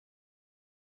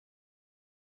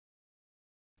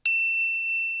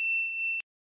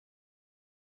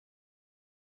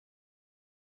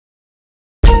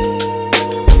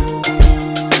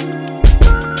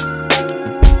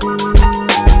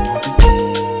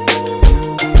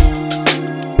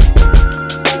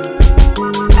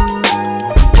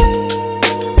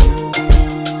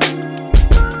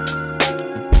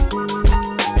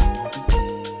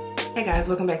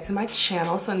back to my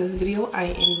channel. So in this video I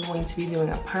am going to be doing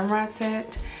a perm rod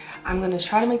set. I'm going to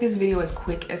try to make this video as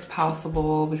quick as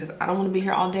possible because I don't want to be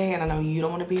here all day and I know you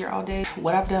don't want to be here all day.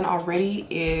 What I've done already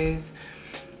is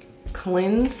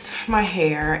cleansed my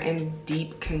hair and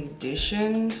deep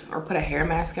conditioned or put a hair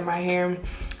mask in my hair.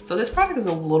 So this product is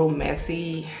a little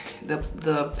messy.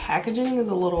 The packaging is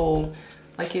a little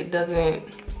like it doesn't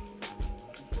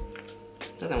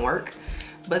work,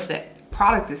 but the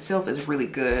product itself is really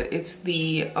good. It's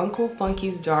the Uncle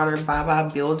Funky's Daughter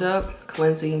BUILDUP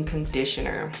Cleansing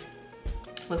Conditioner.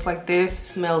 Looks like this,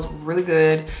 smells really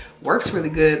good, works really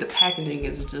good. The packaging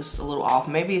is just a little off.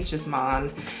 Maybe it's just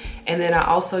mine. And then I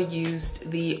also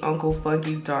used the Uncle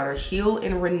Funky's Daughter Heal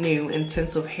and Renew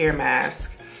Intensive Hair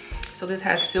Mask. So this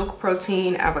has silk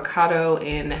protein, avocado,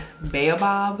 and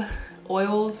baobab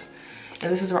oils.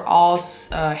 And this is for all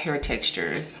hair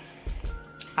textures.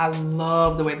 I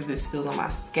love the way that this feels on my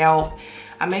scalp.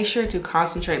 I make sure to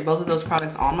concentrate both of those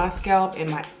products on my scalp and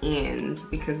my ends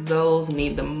because those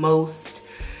need the most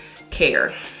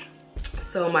care.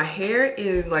 So my hair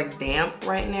is like damp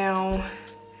right now.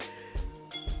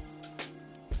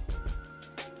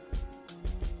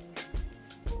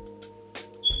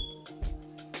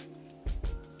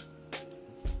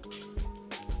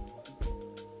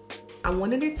 I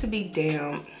wanted it to be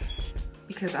damp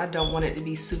because I don't want it to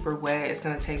be super wet. It's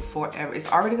gonna take forever. It's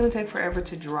already gonna take forever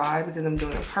to dry because I'm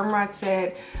doing a perm rod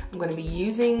set. I'm gonna be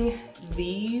using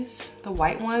these, the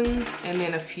white ones, and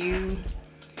then a few,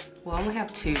 well, I only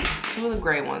have two of the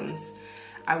gray ones.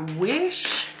 I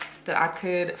wish that I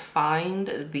could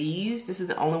find these. This is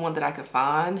the only one that I could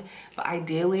find, but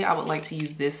ideally I would like to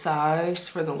use this size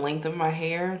for the length of my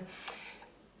hair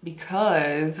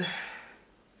because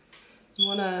you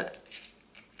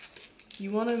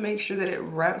wanna make sure that it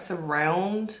wraps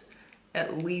around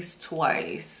at least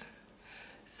twice.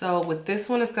 So with this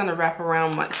one, it's gonna wrap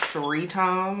around like 3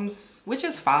 times, which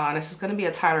is fine. It's just gonna be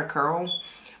a tighter curl,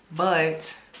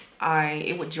 but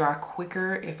it would dry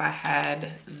quicker if I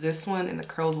had this one and the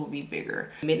curls would be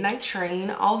bigger. Midnight Train,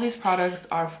 all these products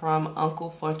are from Uncle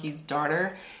Funky's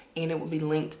Daughter and it will be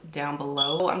linked down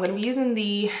below. I'm gonna be using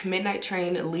the Midnight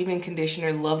Train leave-in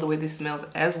conditioner. Love the way this smells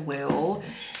as well.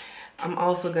 I'm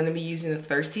also gonna be using the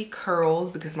Thirsty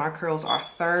Curls because my curls are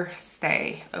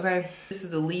thirsty, okay? This is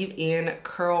the leave-in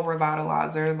curl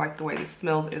revitalizer. Like the way this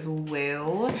smells as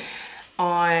well.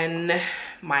 On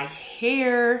my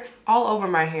hair, all over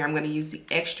my hair, I'm gonna use the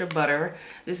Extra Butter.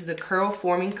 This is the curl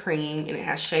forming cream and it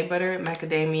has shea butter,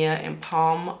 macadamia, and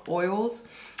palm oils.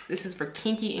 This is for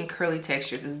kinky and curly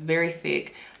textures. It's very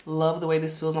thick. Love the way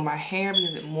this feels on my hair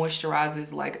because it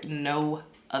moisturizes like no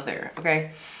other,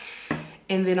 okay?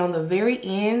 And then on the very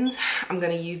ends, I'm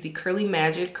gonna use the Curly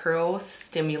Magic Curl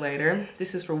Stimulator.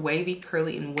 This is for wavy,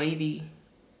 curly, and wavy.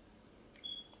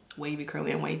 Wavy,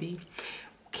 curly, and wavy.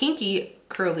 Kinky,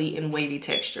 curly, and wavy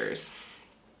textures.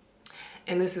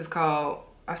 And this is called,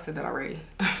 I said that already.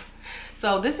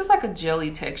 So this is like a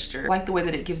jelly texture. I like the way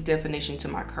that it gives definition to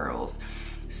my curls.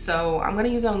 So I'm gonna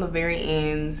use it on the very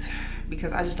ends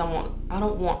because I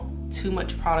don't want too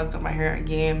much product on my hair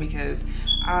again because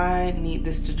I need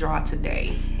this to dry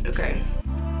today, okay?